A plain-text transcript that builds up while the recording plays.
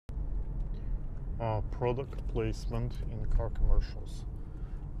Product placement in car commercials.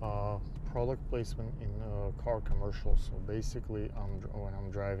 Product placement in car commercials. So basically, when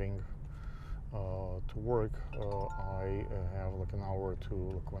I'm driving to work, I have like an hour or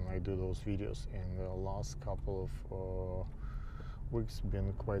two when I do those videos. And the last couple of weeks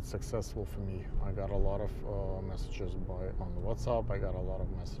been quite successful for me. I got a lot of messages on WhatsApp. I got a lot of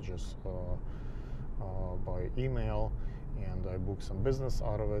messages by email, and I booked some business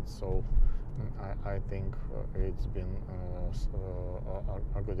out of it. So I think it's been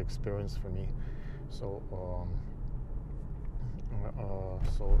a good experience for me. So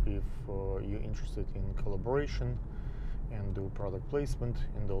so if you're interested in collaboration and do product placement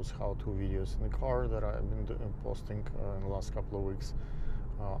in those how-to videos in the car that I've been posting in the last couple of weeks,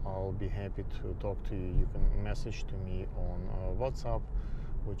 I'll be happy to talk to you. You can message to me on WhatsApp,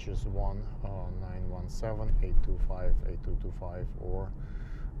 which is 1-917-825-8225, or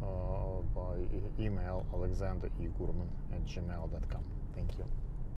by email alexanderegurman@gmail.com. Thank you.